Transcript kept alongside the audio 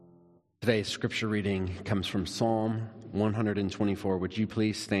Today's scripture reading comes from Psalm 124. Would you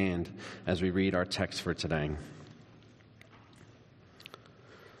please stand as we read our text for today?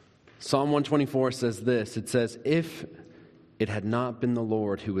 Psalm 124 says this. It says, "If it had not been the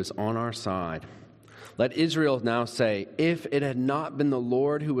Lord who was on our side," let Israel now say, "If it had not been the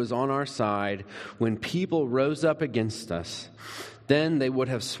Lord who was on our side when people rose up against us, then they would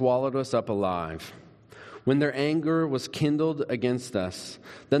have swallowed us up alive. When their anger was kindled against us,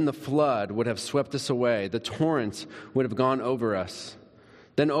 then the flood would have swept us away. The torrents would have gone over us.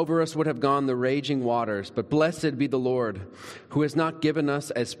 Then over us would have gone the raging waters. But blessed be the Lord, who has not given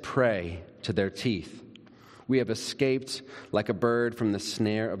us as prey to their teeth. We have escaped like a bird from the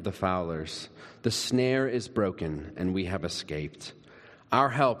snare of the fowlers. The snare is broken, and we have escaped. Our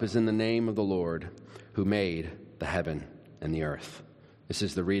help is in the name of the Lord, who made the heaven and the earth." This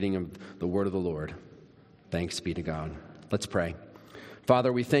is the reading of the word of the Lord. Thanks be to God. Let's pray.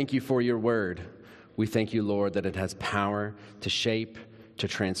 Father, we thank you for your word. We thank you, Lord, that it has power to shape, to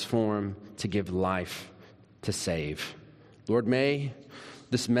transform, to give life, to save. Lord, may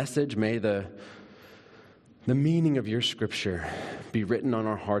this message, may the meaning of your scripture be written on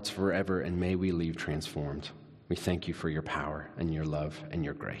our hearts forever, and may we leave transformed. We thank you for your power and your love and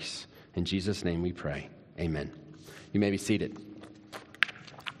your grace. In Jesus' name we pray. Amen. You may be seated.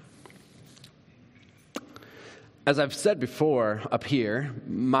 As I've said before up here,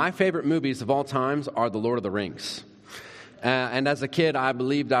 my favorite movies of all times are The Lord of the Rings. And as a kid, I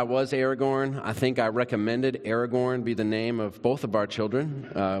believed I was Aragorn. I think I recommended Aragorn be the name of both of our children,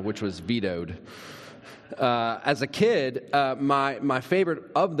 which was vetoed. As a kid, my favorite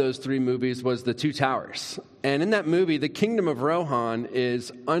of those three movies was The Two Towers. And in that movie, the kingdom of Rohan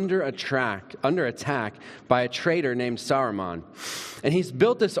is under attack by a traitor named Saruman. And he's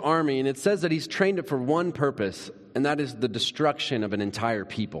built this army, and it says that he's trained it for one purpose, and that is the destruction of an entire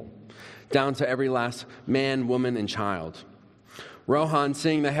people, down to every last man, woman, and child. Rohan,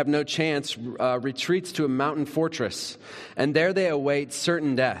 seeing they have no chance, retreats to a mountain fortress, and there they await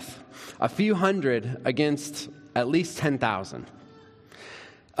certain death. A few hundred against at least 10,000.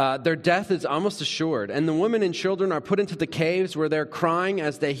 Their death is almost assured, and the women and children are put into the caves where they're crying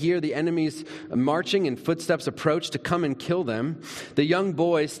as they hear the enemies marching and footsteps approach to come and kill them. The young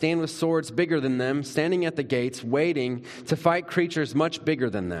boys stand with swords bigger than them, standing at the gates, waiting to fight creatures much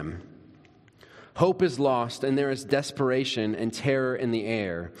bigger than them. Hope is lost, and there is desperation and terror in the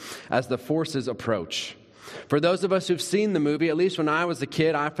air as the forces approach. For those of us who've seen the movie, at least when I was a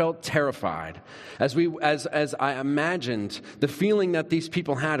kid, I felt terrified as I imagined the feeling that these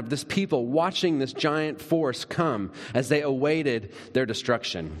people had of this people watching this giant force come as they awaited their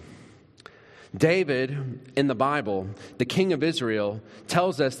destruction. David, in the Bible, the king of Israel,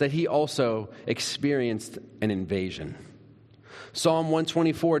 tells us that he also experienced an invasion. Psalm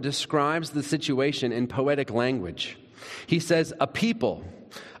 124 describes the situation in poetic language. He says, a people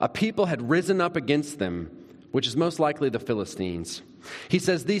had risen up against them, which is most likely the Philistines. He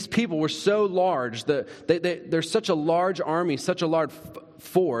says these people were so large, they're such a large army, such a large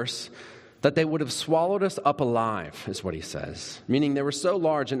force, that they would have swallowed us up alive, is what he says. Meaning they were so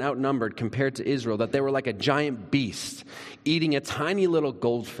large and outnumbered compared to Israel that they were like a giant beast eating a tiny little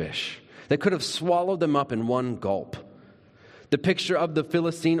goldfish. They could have swallowed them up in one gulp. The picture of the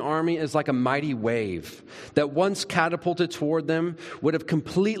Philistine army is like a mighty wave that once catapulted toward them would have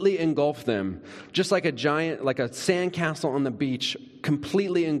completely engulfed them, just like a sandcastle on the beach,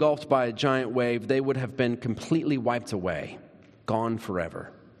 completely engulfed by a giant wave. They would have been completely wiped away, gone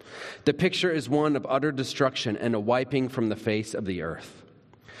forever. The picture is one of utter destruction and a wiping from the face of the earth.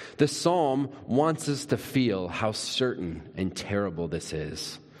 The psalm wants us to feel how certain and terrible this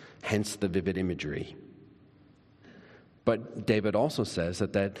is, hence the vivid imagery. But David also says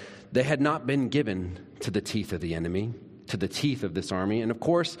that they had not been given to the teeth of the enemy, to the teeth of this army. And of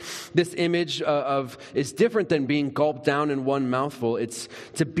course, this image is different than being gulped down in one mouthful. It's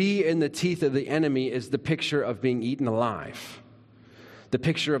to be in the teeth of the enemy is the picture of being eaten alive. The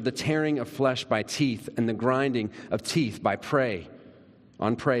picture of the tearing of flesh by teeth and the grinding of teeth by prey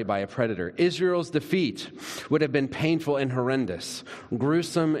by a predator. Israel's defeat would have been painful and horrendous,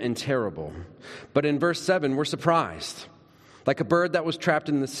 gruesome and terrible. But in verse 7, we're surprised. Like a bird that was trapped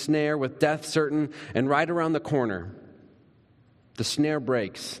in the snare with death certain and right around the corner. The snare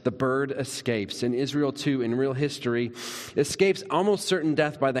breaks, the bird escapes. And Israel, too, in real history, escapes almost certain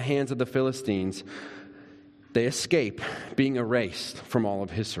death by the hands of the Philistines. They escape being erased from all of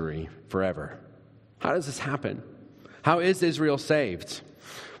history forever. How does this happen? How is Israel saved?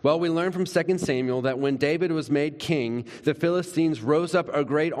 Well, we learn from 2 Samuel that when David was made king, the Philistines rose up a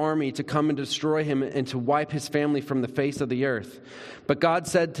great army to come and destroy him and to wipe his family from the face of the earth. But God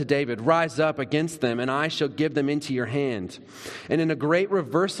said to David, "Rise up against them, and I shall give them into your hand." And in a great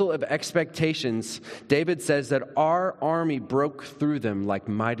reversal of expectations, David says that our army broke through them like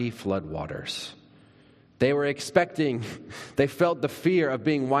mighty floodwaters. They were expecting, they felt the fear of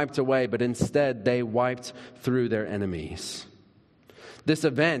being wiped away, but instead they wiped through their enemies. This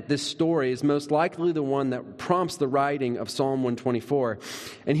event, this story, is most likely the one that prompts the writing of Psalm 124.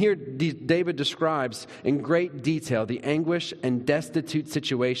 And here David describes in great detail the anguish and destitute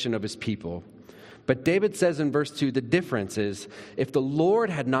situation of his people. But David says in verse 2, the difference is, if the Lord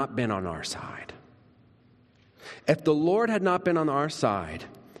had not been on our side, if the Lord had not been on our side,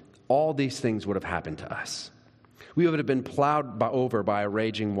 all these things would have happened to us. We would have been plowed over by a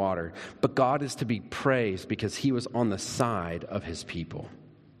raging water. But God is to be praised because he was on the side of his people.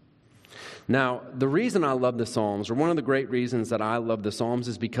 Now, the reason I love the Psalms, or one of the great reasons that I love the Psalms,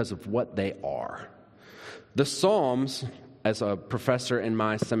 is because of what they are. The Psalms, as a professor in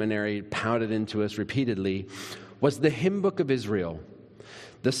my seminary pounded into us repeatedly, was the hymn book of Israel.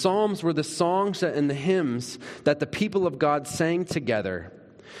 The Psalms were the songs and the hymns that the people of God sang together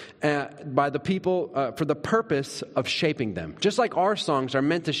by the people for the purpose of shaping them. Just like our songs are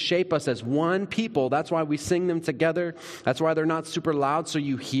meant to shape us as one people, that's why we sing them together. That's why they're not super loud so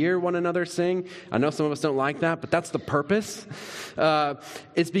you hear one another sing. I know some of us don't like that, but that's the purpose.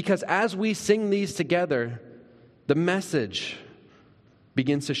 It's because as we sing these together, the message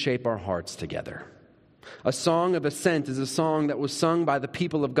begins to shape our hearts together. A song of ascent is a song that was sung by the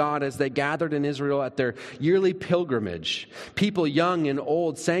people of God as they gathered in Israel at their yearly pilgrimage. People young and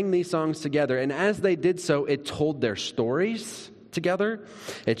old sang these songs together, and as they did so, it told their stories together.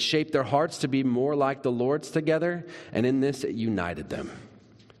 It shaped their hearts to be more like the Lord's together, and in this, it united them.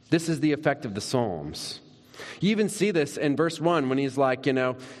 This is the effect of the Psalms. You even see this in verse 1 when he's like,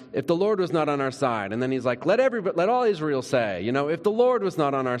 if the Lord was not on our side, and then he's like, let all Israel say, if the Lord was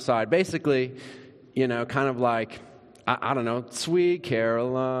not on our side. Basically, kind of like, I don't know, Sweet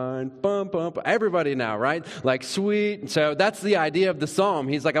Caroline, bum, bum, bum. Everybody now, right? Like sweet. So that's the idea of the psalm.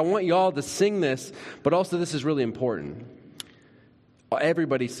 He's like, I want you all to sing this, but also this is really important.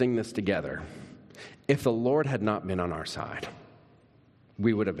 Everybody sing this together. If the Lord had not been on our side,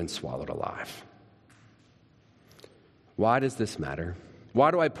 we would have been swallowed alive. Why does this matter?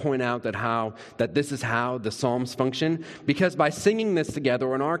 Why do I point out that this is how the Psalms function? Because by singing this together,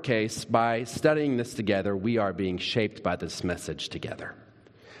 or in our case, by studying this together, we are being shaped by this message together.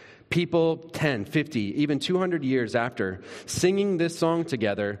 People 10, 50, even 200 years after singing this song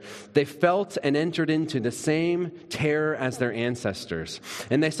together, they felt and entered into the same terror as their ancestors.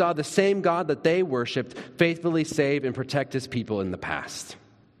 And they saw the same God that they worshiped faithfully save and protect his people in the past.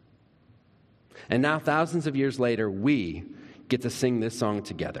 And now, thousands of years later, we get to sing this song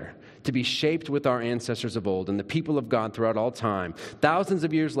together, to be shaped with our ancestors of old and the people of God throughout all time. Thousands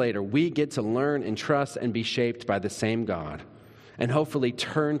of years later, we get to learn and trust and be shaped by the same God, and hopefully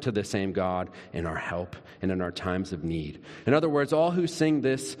turn to the same God in our help and in our times of need. In other words, all who sing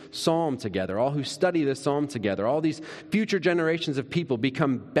this psalm together, all who study this psalm together, all these future generations of people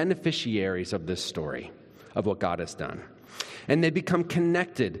become beneficiaries of this story, of what God has done. And they become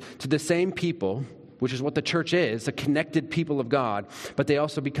connected to the same people, which is what the church is, a connected people of God, but they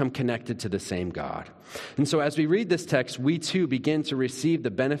also become connected to the same God. And so as we read this text, we too begin to receive the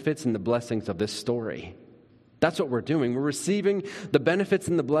benefits and the blessings of this story. That's what we're doing. We're receiving the benefits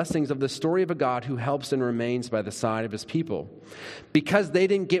and the blessings of the story of a God who helps and remains by the side of his people. Because they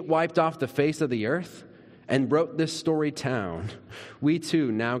didn't get wiped off the face of the earth and wrote this story down, we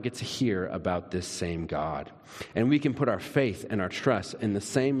too now get to hear about this same God. And we can put our faith and our trust in the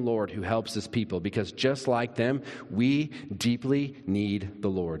same Lord who helps his people, because just like them, we deeply need the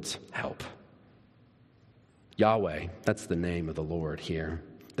Lord's help. Yahweh, that's the name of the Lord here.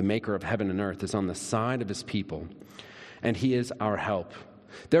 The maker of heaven and earth is on the side of his people, and he is our help.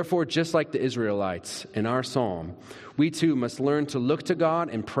 Therefore, just like the Israelites in our psalm, we too must learn to look to God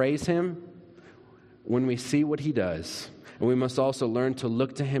and praise him when we see what he does, and we must also learn to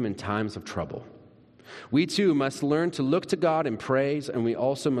look to him in times of trouble. We too must learn to look to God in praise, and we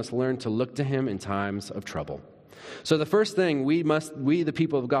also must learn to look to him in times of trouble. So the first thing we the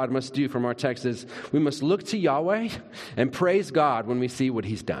people of God must do from our text is we must look to Yahweh and praise God when we see what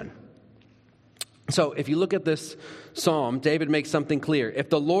he's done. So if you look at this psalm, David makes something clear. If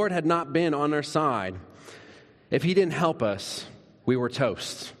the Lord had not been on our side, if he didn't help us, we were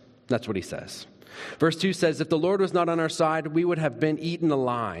toast. That's what he says. Verse 2 says, if the Lord was not on our side, we would have been eaten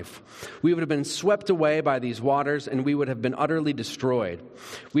alive. We would have been swept away by these waters, and we would have been utterly destroyed.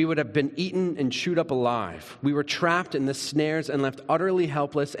 We would have been eaten and chewed up alive. We were trapped in the snares and left utterly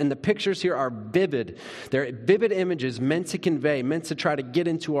helpless. And the pictures here are vivid. They're vivid images meant to convey, meant to try to get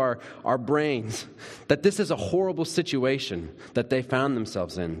into our brains that this is a horrible situation that they found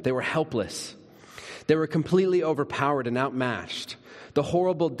themselves in. They were helpless. They were completely overpowered and outmatched. The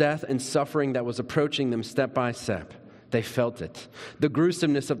horrible death and suffering that was approaching them step by step, they felt it. The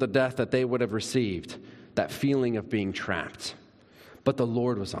gruesomeness of the death that they would have received, that feeling of being trapped. But the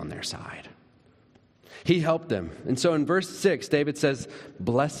Lord was on their side. He helped them. And so in verse 6, David says,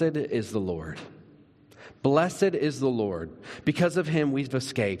 blessed is the Lord. Blessed is the Lord. Because of him, we've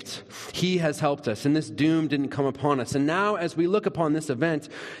escaped. He has helped us, and this doom didn't come upon us. And now, as we look upon this event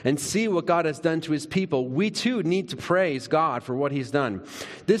and see what God has done to his people, we too need to praise God for what he's done.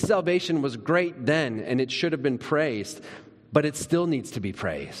 This salvation was great then, and it should have been praised, but it still needs to be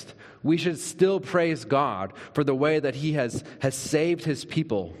praised. We should still praise God for the way that he has saved his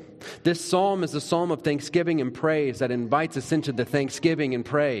people. This psalm is a psalm of thanksgiving and praise that invites us into the thanksgiving and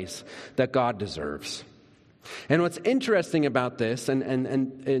praise that God deserves. And what's interesting about this and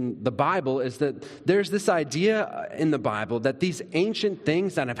in the Bible is that there's this idea in the Bible that these ancient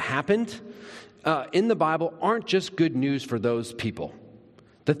things that have happened in the Bible aren't just good news for those people.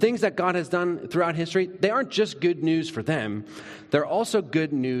 The things that God has done throughout history, they aren't just good news for them. They're also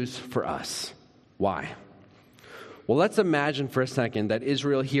good news for us. Why? Well, let's imagine for a second that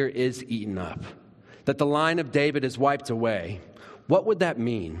Israel here is eaten up, that the line of David is wiped away. What would that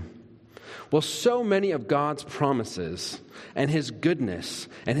mean? Well, so many of God's promises and his goodness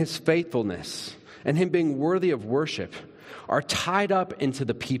and his faithfulness and him being worthy of worship are tied up into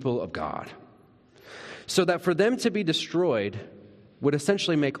the people of God. So that for them to be destroyed would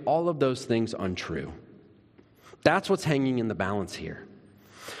essentially make all of those things untrue. That's what's hanging in the balance here.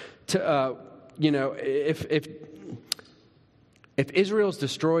 If Israel's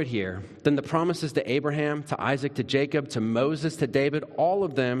destroyed here, then the promises to Abraham, to Isaac, to Jacob, to Moses, to David, all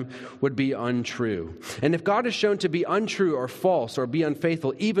of them would be untrue. And if God is shown to be untrue or false or be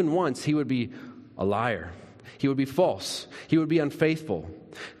unfaithful even once, he would be a liar. He would be false. He would be unfaithful.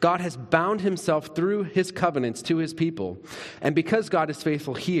 God has bound himself through his covenants to his people. And because God is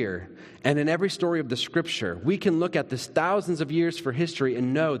faithful here and in every story of the scripture, we can look at this thousands of years for history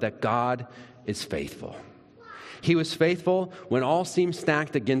and know that God is faithful. He was faithful when all seemed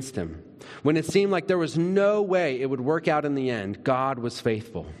stacked against him. When it seemed like there was no way it would work out in the end, God was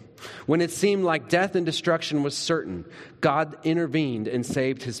faithful. When it seemed like death and destruction was certain, God intervened and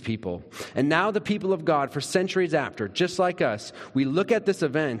saved his people. And now the people of God, for centuries after, just like us, we look at this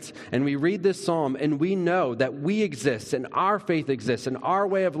event and we read this psalm and we know that we exist and our faith exists and our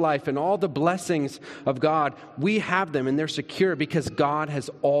way of life and all the blessings of God, we have them and they're secure because God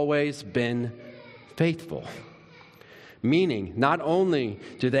has always been faithful. Meaning, not only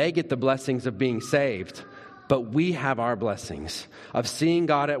do they get the blessings of being saved, but we have our blessings of seeing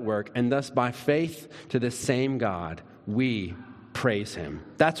God at work, and thus by faith to the same God, we praise him.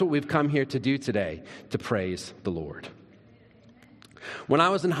 That's what we've come here to do today, to praise the Lord. When I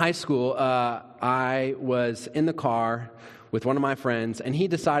was in high school, I was in the car with one of my friends, and he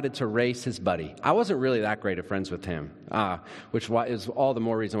decided to race his buddy. I wasn't really that great of friends with him, which is all the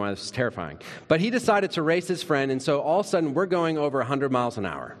more reason why this is terrifying. But he decided to race his friend, and so all of a sudden, we're going over 100 miles an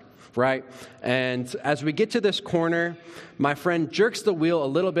hour, right? And as we get to this corner, my friend jerks the wheel a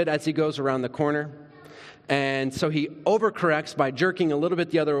little bit as he goes around the corner. And so he overcorrects by jerking a little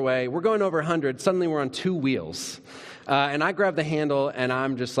bit the other way. We're going over 100. Suddenly, we're on two wheels. And I grab the handle, and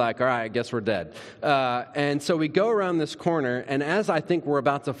I'm just like, all right, I guess we're dead. And so we go around this corner, and as I think we're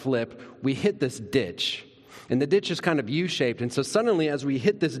about to flip, we hit this ditch. And the ditch is kind of U-shaped. And so suddenly, as we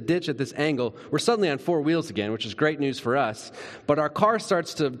hit this ditch at this angle, we're suddenly on four wheels again, which is great news for us. But our car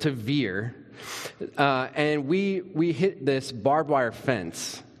starts to veer, and we hit this barbed wire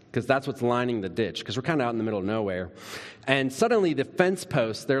fence, because that's what's lining the ditch, because we're kind of out in the middle of nowhere. And suddenly the fence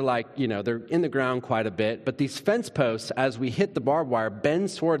posts, they're in the ground quite a bit, but these fence posts, as we hit the barbed wire,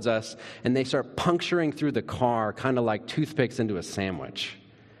 bends towards us, and they start puncturing through the car, kind of like toothpicks into a sandwich.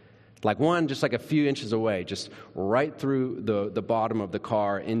 Like one, just like a few inches away, just right through the bottom of the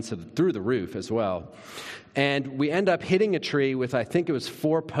car, through the roof as well. And we end up hitting a tree with, I think it was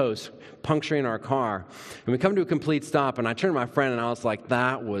 4 posts puncturing our car. And we come to a complete stop, and I turned to my friend, and I was like,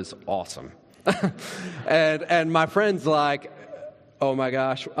 that was awesome. and my friend's like, oh my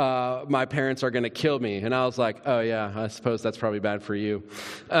gosh, my parents are going to kill me. And I was like, oh yeah, I suppose that's probably bad for you.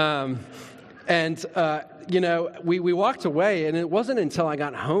 And, we walked away, and it wasn't until I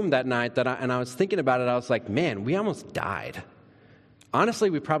got home that night that I was thinking about it, I was like, man, we almost died. Honestly,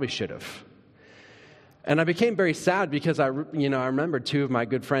 we probably should have. And I became very sad because I remembered two of my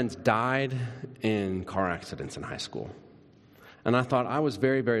good friends died in car accidents in high school. And I thought I was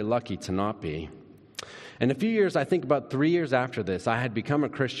very, very lucky to not be. And a few years, I think about 3 years after this, I had become a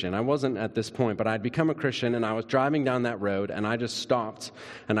Christian. I wasn't at this point, but I had become a Christian, and I was driving down that road, and I just stopped,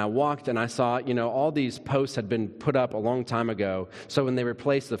 and I walked, and I saw, all these posts had been put up a long time ago. So when they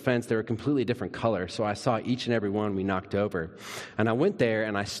replaced the fence, they were a completely different color. So I saw each and every one we knocked over. And I went there,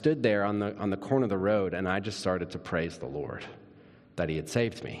 and I stood there on the corner of the road, and I just started to praise the Lord that He had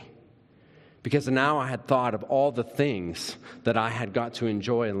saved me. Because now I had thought of all the things that I had got to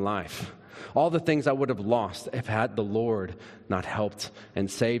enjoy in life. All the things I would have lost if had the Lord not helped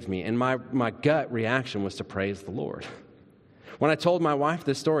and saved me. And my gut reaction was to praise the Lord. When I told my wife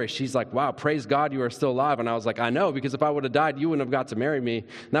this story, she's like, wow, praise God you are still alive. And I was like, I know, because if I would have died, you wouldn't have got to marry me.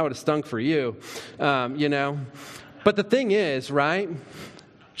 And that would have stunk for you, But the thing is, right,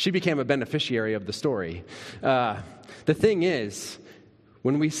 she became a beneficiary of the story. The thing is,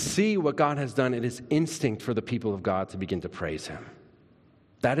 when we see what God has done, it is instinct for the people of God to begin to praise Him.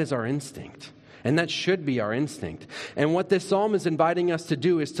 That is our instinct, and that should be our instinct. And what this psalm is inviting us to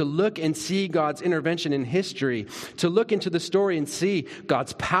do is to look and see God's intervention in history, to look into the story and see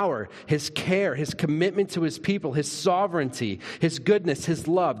God's power, His care, His commitment to His people, His sovereignty, His goodness, His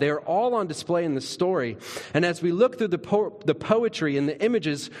love. They are all on display in the story. And as we look through the poetry and the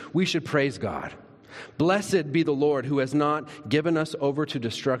images, we should praise God. Blessed be the Lord who has not given us over to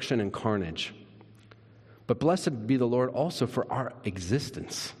destruction and carnage. But blessed be the Lord also for our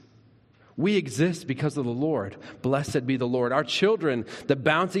existence. We exist because of the Lord. Blessed be the Lord. Our children, the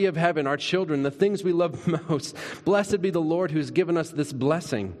bounty of heaven, our children, the things we love most. Blessed be the Lord who has given us this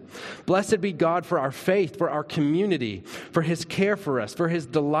blessing. Blessed be God for our faith, for our community, for His care for us, for His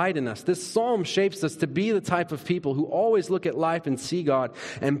delight in us. This psalm shapes us to be the type of people who always look at life and see God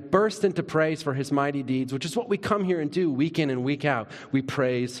and burst into praise for His mighty deeds, which is what we come here and do week in and week out. We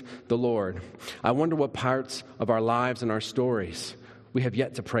praise the Lord. I wonder what parts of our lives and our stories we have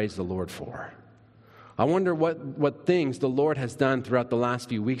yet to praise the Lord for. I wonder what things the Lord has done throughout the last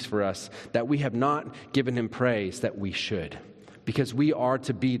few weeks for us that we have not given Him praise that we should. Because we are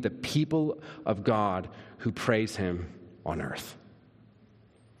to be the people of God who praise Him on earth.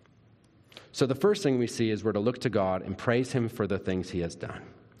 So the first thing we see is we're to look to God and praise Him for the things He has done.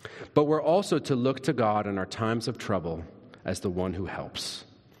 But we're also to look to God in our times of trouble as the one who helps.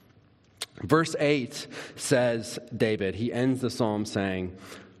 Verse 8 says, David, he ends the psalm saying,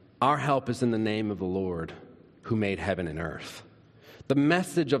 our help is in the name of the Lord who made heaven and earth. The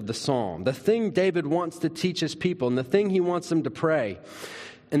message of the psalm, the thing David wants to teach his people, and the thing he wants them to pray,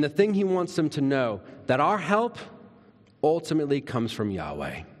 and the thing he wants them to know, that our help ultimately comes from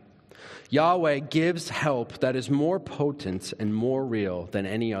Yahweh. Yahweh gives help that is more potent and more real than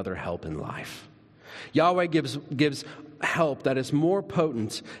any other help in life. Yahweh gives help that is more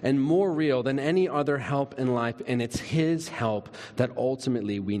potent and more real than any other help in life, and it's His help that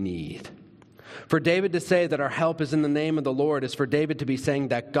ultimately we need. For David to say that our help is in the name of the Lord is for David to be saying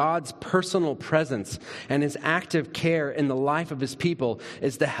that God's personal presence and His active care in the life of His people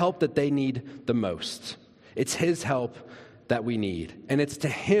is the help that they need the most. It's His help that we need, and it's to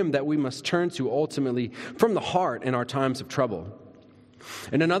Him that we must turn to ultimately from the heart in our times of trouble.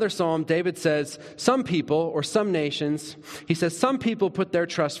 In another psalm, David says, some people or some nations, he says, some people put their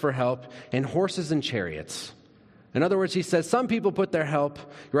trust for help in horses and chariots. In other words, he says, some people put their help,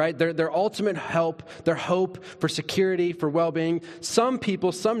 right, their ultimate help, their hope for security, for well-being. Some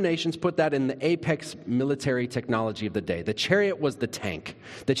people, some nations put that in the apex military technology of the day. The chariot was the tank.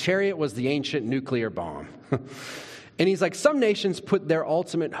 The chariot was the ancient nuclear bomb. And he's like, some nations put their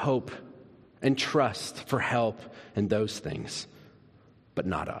ultimate hope and trust for help in those things. But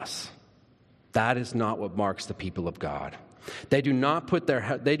not us. That is not what marks the people of God. They do not put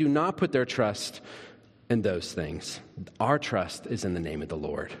their trust in those things. Our trust is in the name of the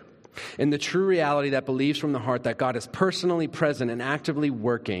Lord. In the true reality that believes from the heart that God is personally present and actively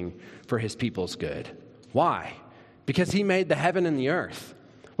working for His people's good. Why? Because He made the heaven and the earth.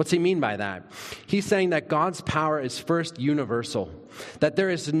 What's he mean by that? He's saying that God's power is first universal, that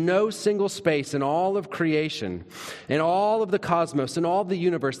there is no single space in all of creation, in all of the cosmos, in all of the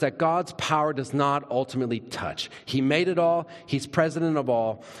universe that God's power does not ultimately touch. He made it all. He's president of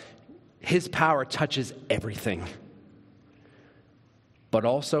all. His power touches everything. But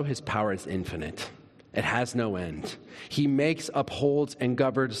also His power is infinite. It has no end. He makes, upholds, and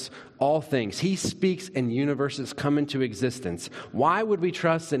governs all things. He speaks and universes come into existence. Why would we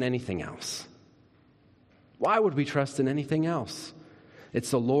trust in anything else? Why would we trust in anything else? It's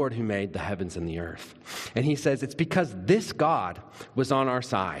the Lord who made the heavens and the earth. And he says it's because this God was on our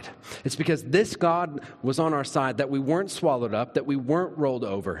side. It's because this God was on our side that we weren't swallowed up, that we weren't rolled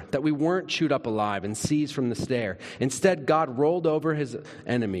over, that we weren't chewed up alive and seized from the snare. Instead, God rolled over his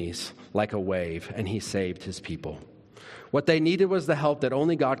enemies like a wave, and he saved his people. What they needed was the help that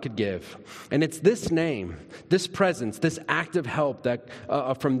only God could give. And it's this name, this presence, this act of help that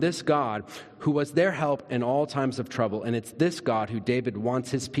from this God who was their help in all times of trouble. And it's this God who David wants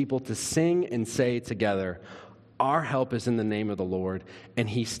his people to sing and say together, our help is in the name of the Lord, and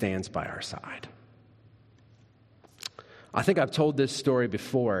he stands by our side. I think I've told this story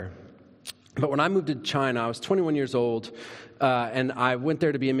before, but when I moved to China, I was 21 years old, and I went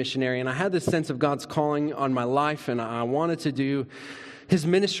there to be a missionary, and I had this sense of God's calling on my life, and I wanted to do his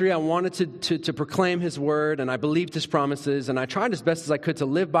ministry. I wanted to proclaim his word, and I believed his promises, and I tried as best as I could to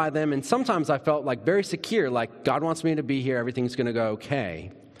live by them, and sometimes I felt like very secure, like God wants me to be here, everything's going to go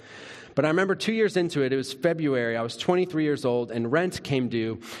okay. But I remember 2 years into it, it was February, I was 23 years old, and rent came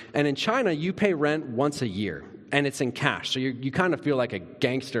due, and in China, you pay rent once a year. And it's in cash. So you kind of feel like a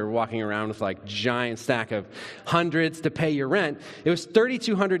gangster walking around with like giant stack of hundreds to pay your rent. It was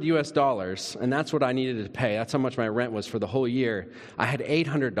 $3,200 US, and that's what I needed to pay. That's how much my rent was for the whole year. I had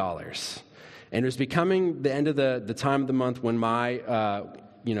 $800. And it was becoming the end of the time of the month when my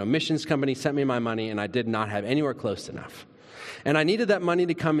missions company sent me my money, and I did not have anywhere close enough. And I needed that money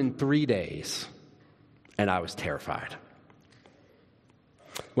to come in 3 days. And I was terrified.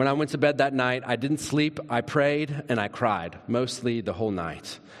 When I went to bed that night, I didn't sleep, I prayed, and I cried, mostly the whole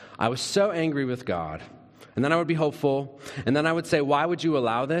night. I was so angry with God. And then I would be hopeful, and then I would say, why would you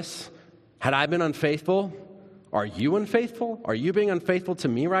allow this? Had I been unfaithful? Are you unfaithful? Are you being unfaithful to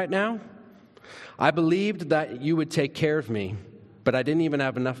me right now? I believed that you would take care of me, but I didn't even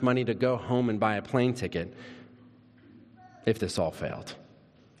have enough money to go home and buy a plane ticket if this all failed.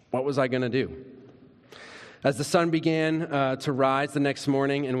 What was I going to do? As the sun began to rise the next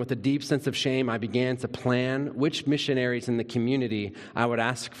morning, and with a deep sense of shame, I began to plan which missionaries in the community I would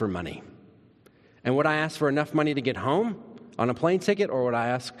ask for money. And would I ask for enough money to get home on a plane ticket, or would I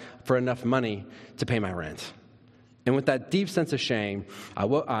ask for enough money to pay my rent? And with that deep sense of shame,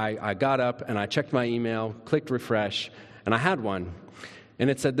 I got up and I checked my email, clicked refresh, and I had one. And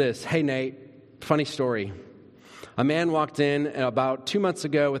it said this, "Hey Nate, funny story. A man walked in about 2 months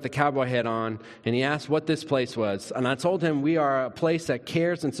ago with a cowboy hat on, and he asked what this place was. And I told him we are a place that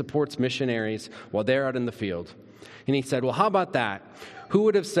cares and supports missionaries while they're out in the field. And he said, well, how about that? Who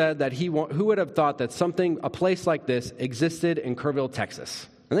would have said that who would have thought that a place like this existed in Kerrville, Texas?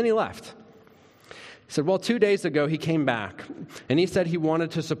 And then he left. He said, well, 2 days ago he came back, and he said he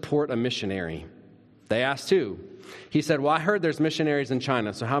wanted to support a missionary. They asked who. He said, well, I heard there's missionaries in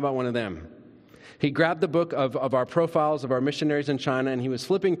China, so how about one of them? He grabbed the book of our profiles of our missionaries in China, and he was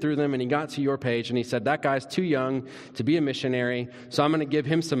flipping through them, and he got to your page, and he said, that guy's too young to be a missionary, so I'm going to give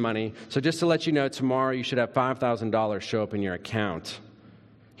him some money. So just to let you know, tomorrow you should have $5,000 show up in your account.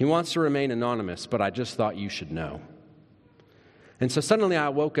 He wants to remain anonymous, but I just thought you should know. And so suddenly I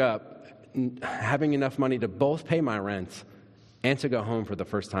woke up having enough money to both pay my rent and to go home for the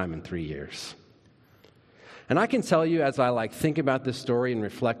first time in 3 years. And I can tell you, as I think about this story and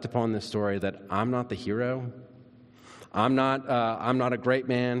reflect upon this story, that I'm not the hero. I'm not a great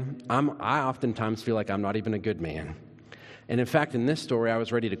man. I oftentimes feel like I'm not even a good man. And in fact, in this story, I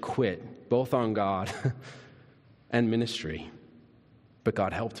was ready to quit, both on God and ministry. But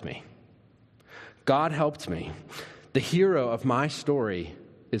God helped me. God helped me. The hero of my story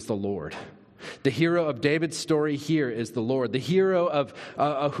is the Lord. The hero of David's story here is the Lord. The hero of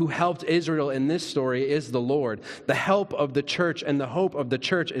who helped Israel in this story is the Lord. The help of the church and the hope of the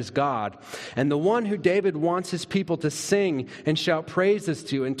church is God. And the one who David wants his people to sing and shout praises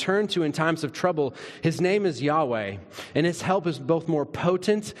to and turn to in times of trouble, his name is Yahweh. And his help is both more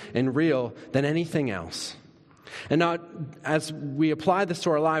potent and real than anything else. And now, as we apply this to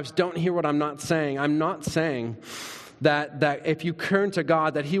our lives, don't hear what I'm not saying. I'm not saying that if you turn to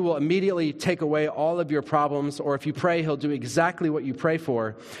God, that he will immediately take away all of your problems, or if you pray, he'll do exactly what you pray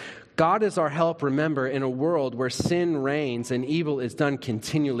for. God is our help, remember, in a world where sin reigns and evil is done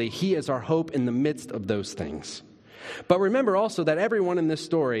continually. He is our hope in the midst of those things. But remember also that everyone in this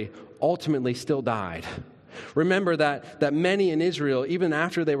story ultimately still died. Remember that many in Israel, even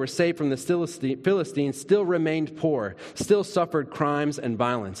after they were saved from the Philistines, still remained poor, still suffered crimes and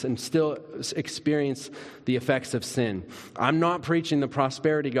violence, and still experienced the effects of sin. I'm not preaching the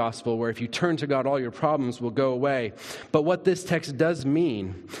prosperity gospel where if you turn to God, all your problems will go away. But what this text does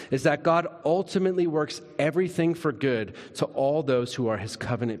mean is that God ultimately works everything for good to all those who are his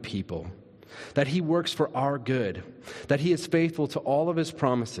covenant people. that he works for our good, that he is faithful to all of his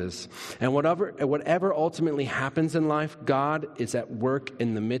promises. And whatever ultimately happens in life, God is at work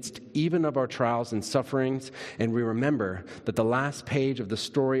in the midst even of our trials and sufferings. And we remember that the last page of the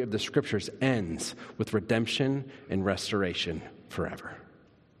story of the scriptures ends with redemption and restoration forever.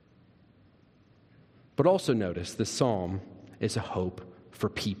 But also notice this psalm is a hope for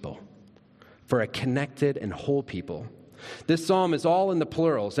people, for a connected and whole people. This psalm is all in the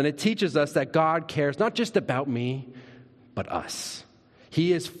plurals, and it teaches us that God cares not just about me, but us.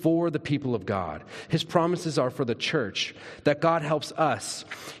 He is for the people of God. His promises are for the church, that God helps us.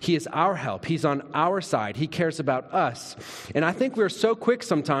 He is our help. He's on our side. He cares about us. And I think we're so quick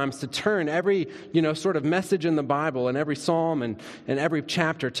sometimes to turn every, sort of message in the Bible and every psalm and every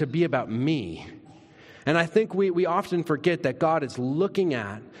chapter to be about me. And I think we often forget that God is looking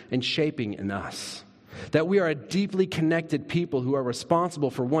at and shaping in us. That we are a deeply connected people who are responsible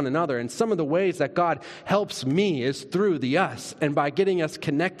for one another. And some of the ways that God helps me is through the us and by getting us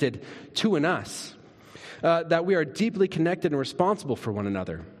connected to an us. That we are deeply connected and responsible for one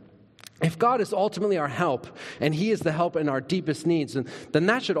another. If God is ultimately our help and he is the help in our deepest needs, then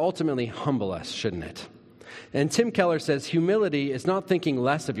that should ultimately humble us, shouldn't it? And Tim Keller says, humility is not thinking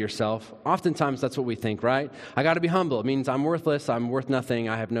less of yourself. Oftentimes that's what we think, right? I got to be humble. It means I'm worthless, I'm worth nothing,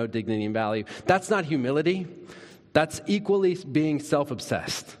 I have no dignity and value. That's not humility. That's equally being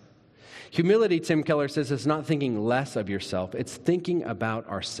self-obsessed. Humility, Tim Keller says, is not thinking less of yourself. It's thinking about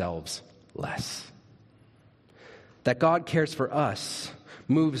ourselves less. That God cares for us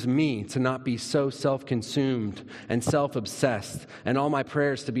moves me to not be so self-consumed and self-obsessed, and all my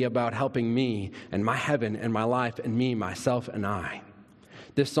prayers to be about helping me and my heaven and my life and me, myself, and I.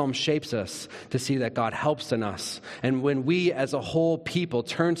 This psalm shapes us to see that God helps in us. And when we as a whole people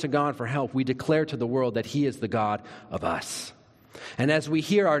turn to God for help, we declare to the world that he is the God of us. And as we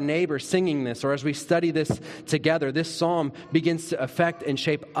hear our neighbor singing this, or as we study this together, this psalm begins to affect and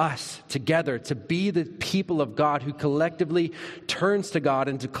shape us together to be the people of God who collectively turns to God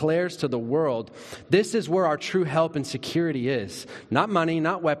and declares to the world, this is where our true help and security is. Not money,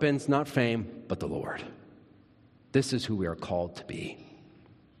 not weapons, not fame, but the Lord. This is who we are called to be.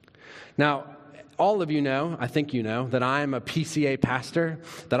 Now, all of you know, I think you know, that I am a PCA pastor,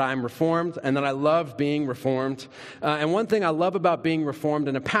 that I am Reformed, and that I love being Reformed. And one thing I love about being Reformed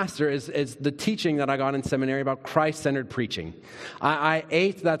and a pastor is the teaching that I got in seminary about Christ-centered preaching. I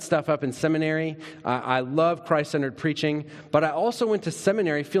ate that stuff up in seminary. I love Christ-centered preaching, but I also went to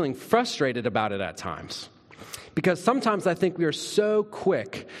seminary feeling frustrated about it at times. Because sometimes I think we are so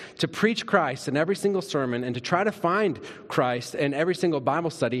quick to preach Christ in every single sermon and to try to find Christ in every single Bible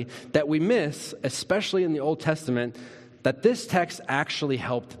study that we miss, especially in the Old Testament, that this text actually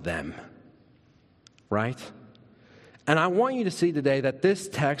helped them. Right? And I want you to see today that this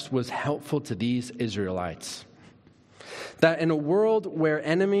text was helpful to these Israelites. That in a world where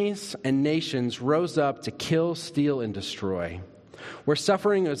enemies and nations rose up to kill, steal, and destroy, where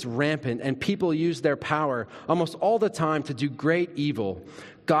suffering is rampant and people use their power almost all the time to do great evil,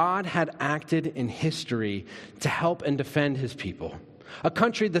 God had acted in history to help and defend his people. A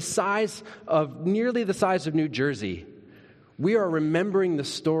country nearly the size of New Jersey. We are remembering the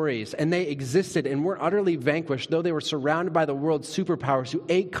stories, and they existed and were utterly vanquished, though they were surrounded by the world's superpowers who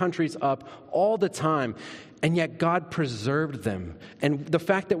ate countries up all the time. And yet God preserved them. And the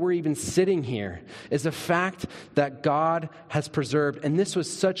fact that we're even sitting here is a fact that God has preserved. And this was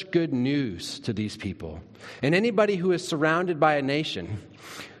such good news to these people. And anybody who is surrounded by a nation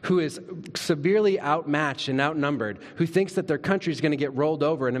who is severely outmatched and outnumbered, who thinks that their country is going to get rolled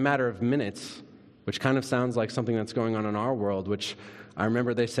over in a matter of minutes, which kind of sounds like something that's going on in our world, which I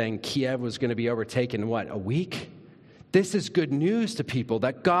remember they saying Kiev was going to be overtaken in a week? This is good news to people,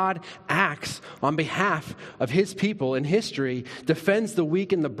 that God acts on behalf of his people in history, defends the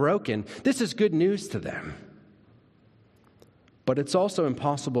weak and the broken. This is good news to them. But it's also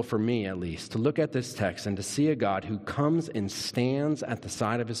impossible for me, at least, to look at this text and to see a God who comes and stands at the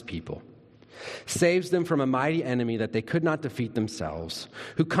side of his people, saves them from a mighty enemy that they could not defeat themselves,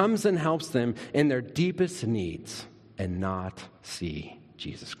 who comes and helps them in their deepest needs and not see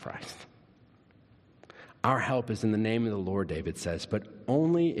Jesus Christ. Our help is in the name of the Lord, David says, but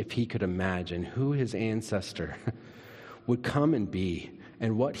only if he could imagine who his ancestor would come and be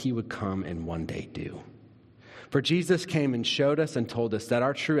and what he would come and one day do. For Jesus came and showed us and told us that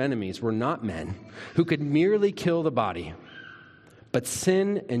our true enemies were not men who could merely kill the body, but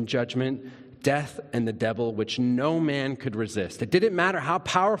sin and judgment, death and the devil, which no man could resist. It didn't matter how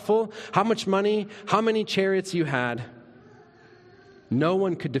powerful, how much money, how many chariots you had. No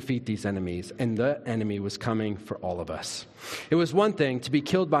one could defeat these enemies, and the enemy was coming for all of us. It was one thing to be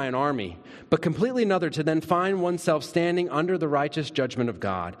killed by an army, but completely another to then find oneself standing under the righteous judgment of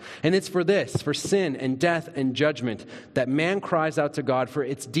God. And it's for this, for sin and death and judgment, that man cries out to God for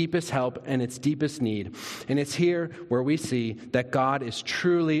its deepest help and its deepest need. And it's here where we see that God is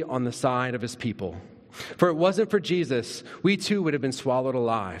truly on the side of his people. For it wasn't for Jesus, we too would have been swallowed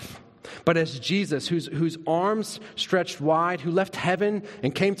alive. But as Jesus, whose arms stretched wide, who left heaven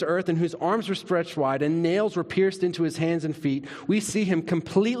and came to earth, and whose arms were stretched wide and nails were pierced into his hands and feet, we see him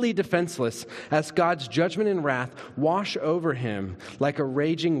completely defenseless as God's judgment and wrath wash over him like a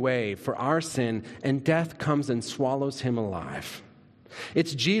raging wave for our sin, and death comes and swallows him alive.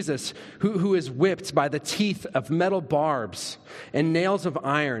 It's Jesus who is whipped by the teeth of metal barbs and nails of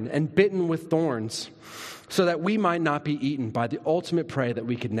iron and bitten with thorns, so that we might not be eaten by the ultimate prey that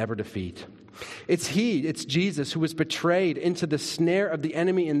we could never defeat. It's Jesus who was betrayed into the snare of the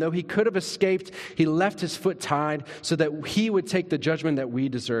enemy, and though he could have escaped, he left his foot tied so that he would take the judgment that we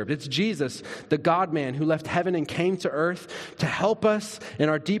deserved. It's Jesus, the God-man, who left heaven and came to earth to help us in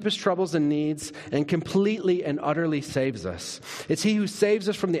our deepest troubles and needs, and completely and utterly saves us. It's he who saves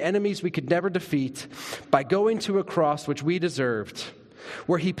us from the enemies we could never defeat by going to a cross which we deserved,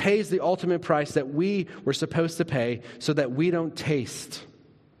 where he pays the ultimate price that we were supposed to pay so that we don't taste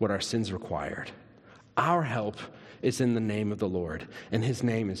what our sins required. Our help is in the name of the Lord, and his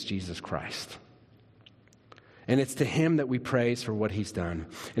name is Jesus Christ. And it's to him that we praise for what he's done,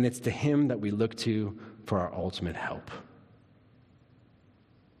 and it's to him that we look to for our ultimate help.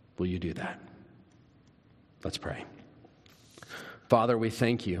 Will you do that? Let's pray. Father, we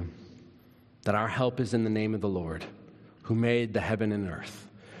thank you that our help is in the name of the Lord, who made the heaven and earth.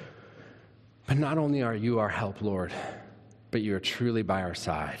 But not only are you our help, Lord, but you are truly by our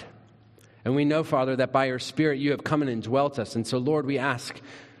side. And we know, Father, that by your Spirit you have come and indwelt us. And so, Lord, we ask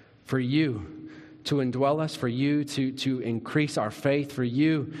for you to indwell us, for you to increase our faith, for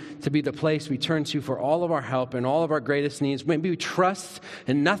you to be the place we turn to for all of our help and all of our greatest needs. Maybe we trust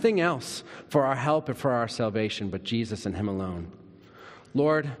in nothing else for our help and for our salvation, but Jesus and him alone.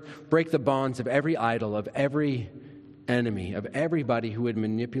 Lord, break the bonds of every idol, of every enemy, of everybody who would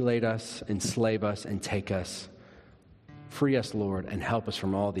manipulate us, enslave us, and take us. Free us, Lord, and help us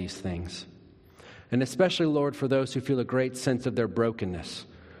from all these things. And especially, Lord, for those who feel a great sense of their brokenness,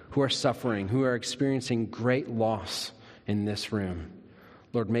 who are suffering, who are experiencing great loss in this room.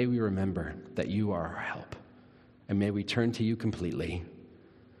 Lord, may we remember that you are our help, and may we turn to you completely.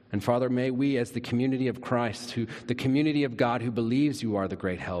 And Father, may we, as the community of Christ, the community of God who believes you are the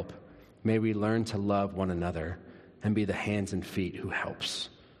great help, may we learn to love one another and be the hands and feet who helps.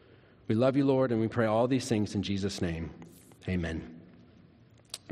 We love you, Lord, and we pray all these things in Jesus' name. Amen.